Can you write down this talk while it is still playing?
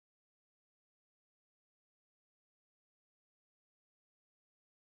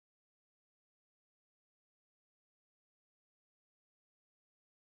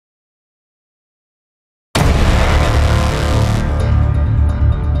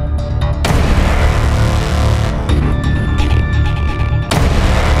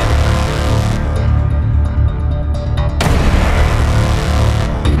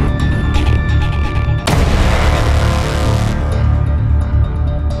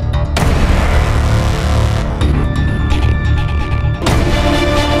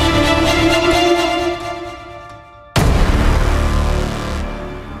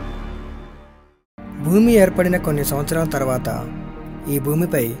ఏర్పడిన కొన్ని సంవత్సరాల తర్వాత ఈ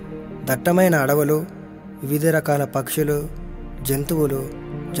భూమిపై దట్టమైన అడవులు, వివిధ రకాల పక్షులు, జంతువులు,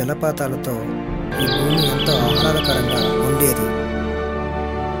 జలపాతాలతో ఈ భూమి ఎంతో ఆహ్లాదకరంగా ఉండేది.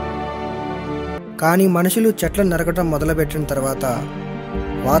 కానీ మనుషులు చెట్లను నరకటం మొదలుపెట్టిన తర్వాత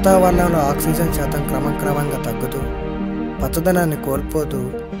వాతావరణంలో ఆక్సిజన్ శాతం క్రమంగా తగ్గుతూ పచ్చదనాన్ని కోల్పోతూ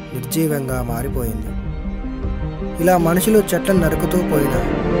నిర్జీవంగా మారిపోయింది. ఇలా మనుషులు చెట్లను నరుకుతూ పోయిన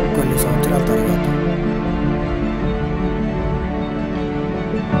కొన్ని సంవత్సరాల తర్వాత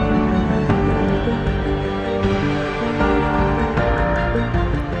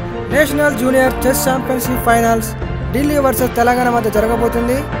national junior chess championship finals Delhi versus Telangana మధ్య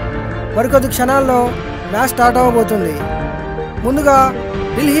జరగబోతుంది. మరికొద్ది క్షణాల్లో మ్యాచ్ స్టార్ట్ అవ్వబోతుంది. ముందుగా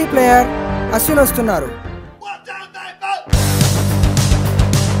ఢిల్లీ ప్లేయర్ అశ్విన్ వస్తున్నారు.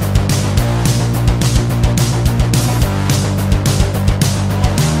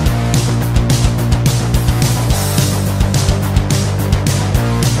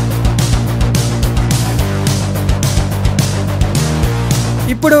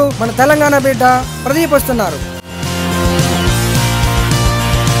 ఇప్పుడు మన తెలంగాణ బిడ్డ ప్రదీప్ వస్తున్నారు.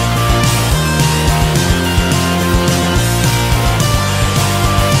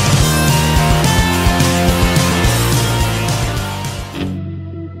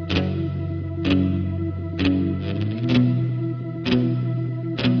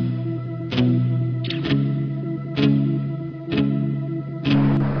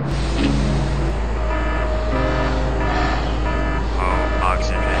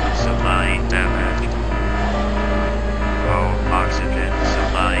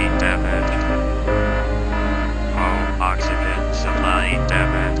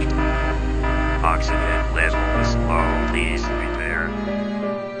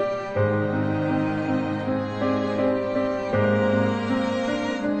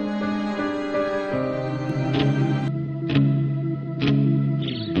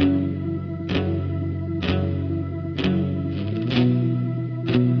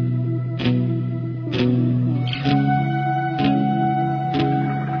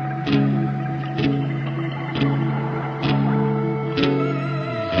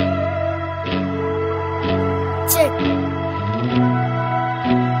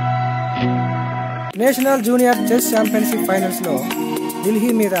 National junior chess championship ఫైనల్స్లో Delhi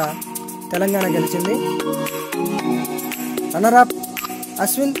మీద తెలంగాణ గెలిచింది. Runner up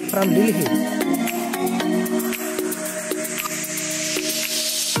Ashwin from Delhi.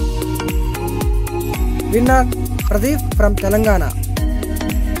 Winner Pradeep from Telangana.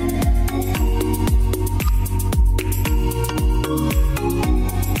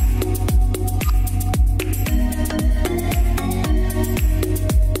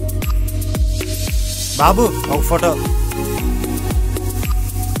 బాబు ఒక ఫోటో.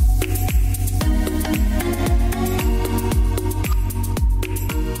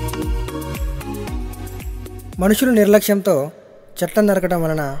 మనుషుల నిర్లక్ష్యంతో చెట్లను నరకడం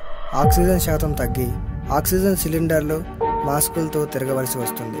వలన ఆక్సిజన్ శాతం తగ్గి ఆక్సిజన్ సిలిండర్లు, మాస్కులతో తిరగవలసి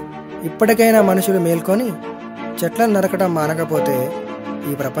వస్తుంది. ఇప్పటికైనా మనుషులు మేల్కొని చెట్లను నరకడం మానకపోతే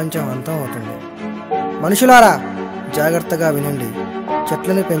ఈ ప్రపంచం అంతం అవుతుంది. మనుషులారా జాగ్రత్తగా వినండి.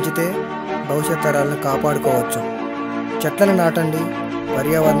 చెట్లను పెంచితే భవిష్యత్ తరాలను కాపాడుకోవచ్చు. చెట్లను నాటండి,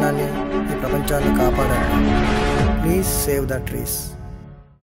 పర్యావరణాన్ని, ఈ ప్రపంచాన్ని కాపాడండి. Please save the trees.